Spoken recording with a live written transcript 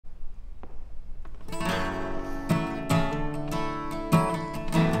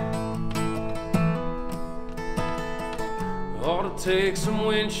take some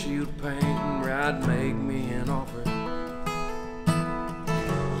windshield paint and ride, make me an offer.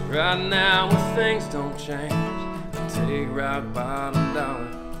 Right now when things don't change, I take rock bottom dollar.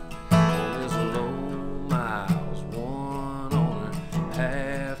 There's low miles, one owner,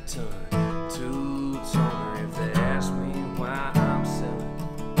 half ton, 2 toner. If they ask me why I'm selling,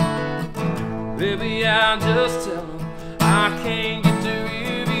 baby, I'll just tell them I can't get the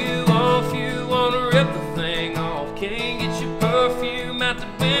review off you. Wanna rip the thing off, can't get your perfume out the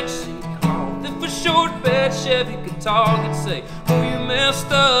bench seat cloth. If a short bed Chevy could talk and say, oh, you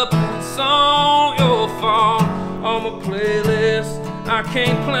messed up and it's all your fault. On my playlist, I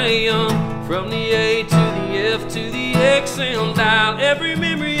can't play them. From the A to the F to the XM dial. Every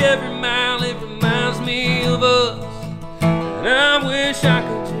memory, every mile, it reminds me of us. And I wish I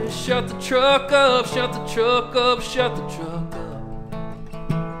could just shut the truck up, shut the truck up, shut the truck up.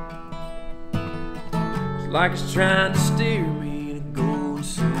 It's like it's trying to steer me to go and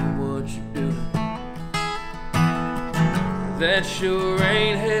see what you're doing. That sure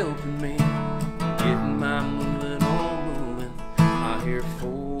ain't helping me, getting my moving on moving. I hear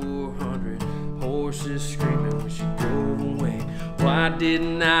 400 horses screaming when she drove away. Why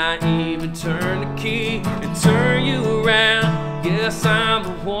didn't I even turn the key and turn you around? Guess I'm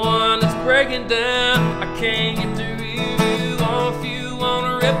the one that's breaking down. I can't get the review off you,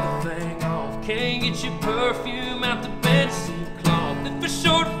 wanna rip the thing off. Can't get your perfume out the bench seat cloth. If a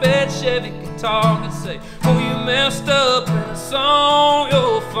short bed Chevy could talk and say, oh, you messed up and it's all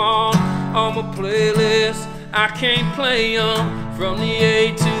your fault. On my playlist, I can't play them. From the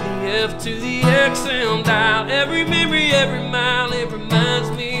A to the F to the XM dial. Every memory, every mile, it reminds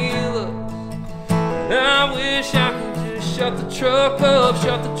me of us. And I wish I could just shut the truck up,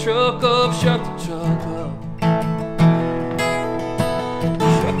 shut the truck up, shut the truck up.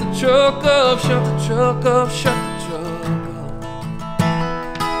 Shut the truck up, shut the truck up, shut the truck up.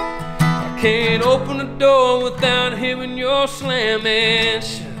 I can't open the door without hearing your slamming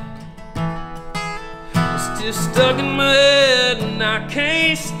shut. Just stuck in my head and I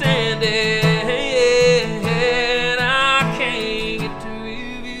can't stand it. I can't get the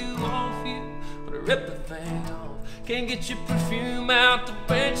review off you, wanna rip the thing off. Can't get your perfume out the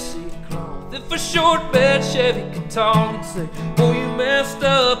bench seat cloth. If a short bed Chevy could talk and say, oh, you messed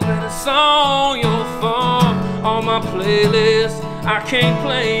up and it's all your fault. On my playlist, I can't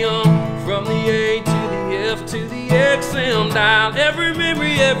play them. From the A to the F to the XM dial. Every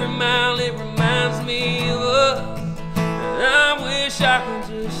memory, every mile, it reminds me of us. And I wish I could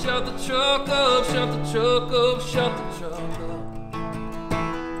just shut the truck up, shut the truck up, shut the truck up.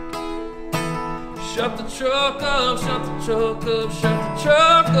 Shut the truck up, shut the truck up, shut the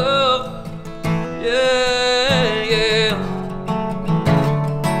truck up. Yeah.